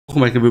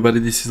Welcome back everybody,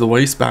 this is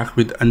Always back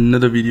with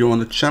another video on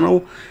the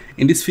channel.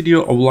 In this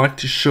video I would like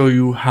to show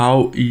you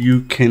how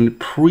you can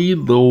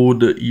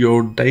preload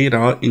your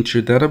data into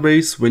your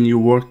database when you're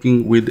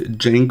working with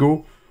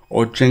Django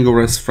or Django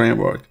REST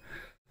framework.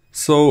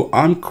 So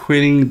I'm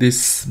creating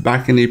this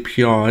backend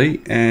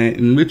API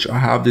in which I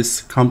have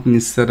this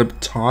company setup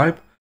type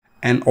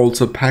and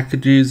also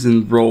packages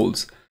and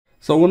roles.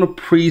 So I want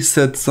to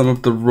preset some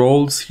of the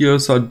roles here,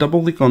 so I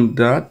double click on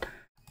that.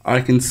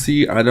 I can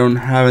see I don't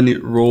have any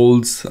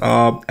roles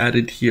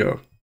added here.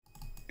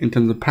 In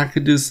terms of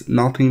packages,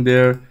 nothing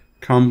there.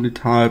 Company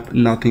type,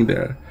 nothing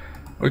there.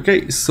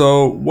 Okay,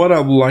 so what I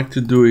would like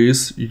to do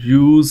is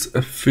use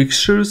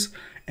fixtures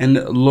and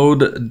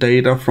load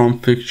data from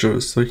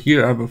fixtures. So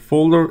here I have a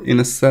folder in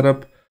a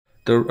setup,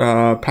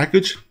 the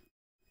package,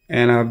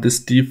 and I have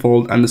this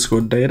default underscore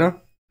data,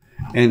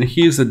 and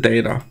here's the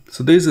data.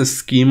 So there's a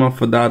schema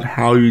for that,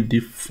 how you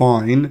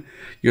define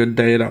your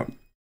data.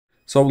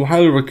 So I will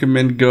highly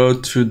recommend go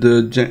to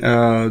the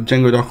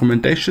Django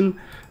documentation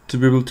to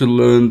be able to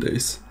learn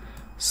this.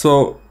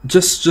 So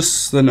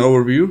just an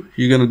overview,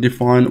 you're going to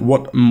define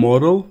what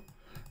model,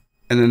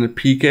 and then the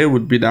PK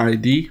would be the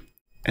ID,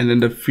 and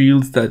then the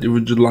fields that you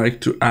would like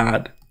to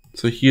add.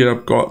 So here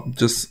I've got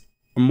just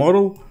a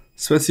model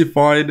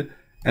specified,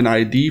 an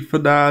ID for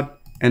that,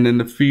 and then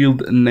the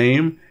field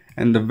name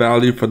and the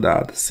value for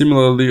that.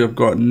 Similarly, I've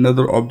got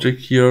another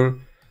object here,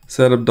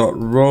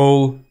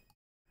 setup.role,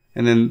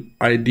 and then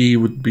ID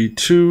would be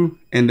 2,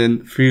 and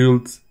then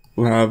fields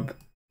will have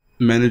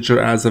manager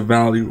as a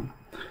value.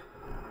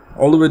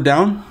 All the way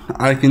down,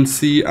 I can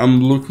see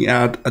I'm looking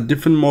at a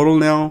different model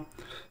now.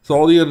 So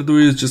all you gotta do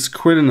is just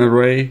create an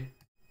array.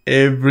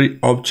 Every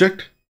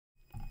object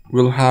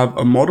will have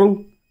a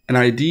model, an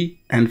ID,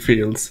 and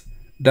fields.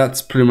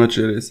 That's pretty much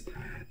it.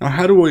 Now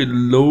how do I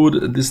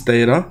load this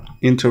data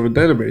into a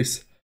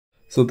database?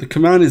 So the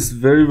command is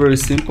very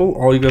simple.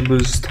 All you gotta do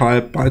is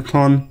type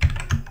Python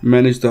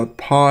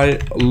manage.py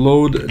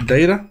load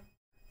data,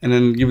 and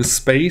then give a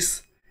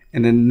space,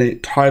 and then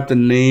type the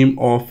name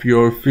of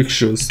your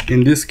fixtures.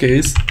 In this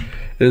case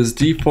it is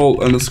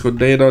default underscore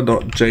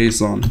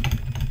data.json.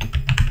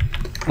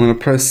 I'm gonna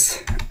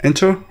press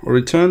enter or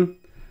return,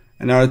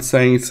 and now it's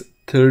saying it's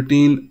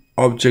 13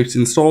 objects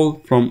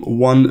installed from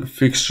one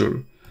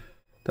fixture.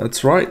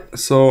 That's right.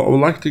 So I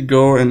would like to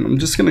go, and I'm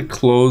just gonna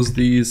close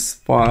these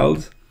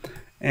files,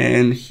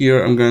 and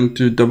here I'm going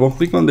to double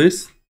click on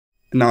this,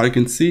 and now you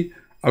can see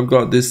I've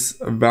got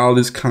this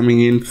values coming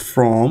in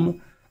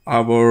from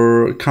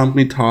our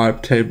company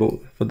type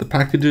table. For the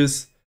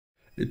packages,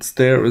 it's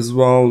there as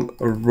well.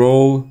 A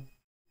role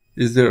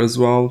is there as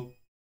well.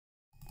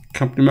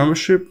 Company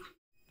membership,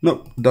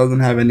 nope,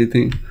 doesn't have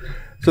anything.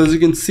 So as you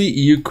can see,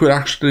 you could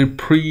actually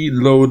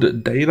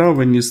preload data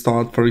when you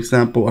start, for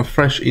example, a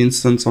fresh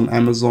instance on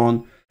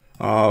Amazon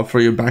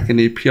for your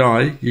backend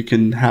API. You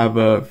can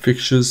have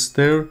fixtures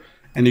there,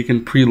 and you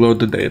can preload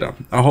the data.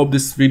 I hope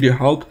this video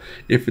helped.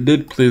 If it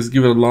did, please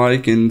give it a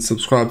like and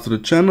subscribe to the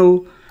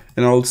channel,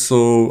 and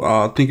also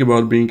think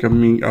about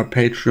becoming a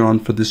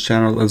Patreon for this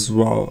channel as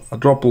well. I'll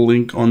drop a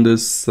link on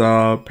this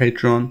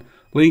Patreon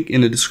link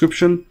in the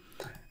description,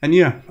 and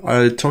yeah,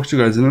 I'll talk to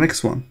you guys in the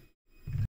next one.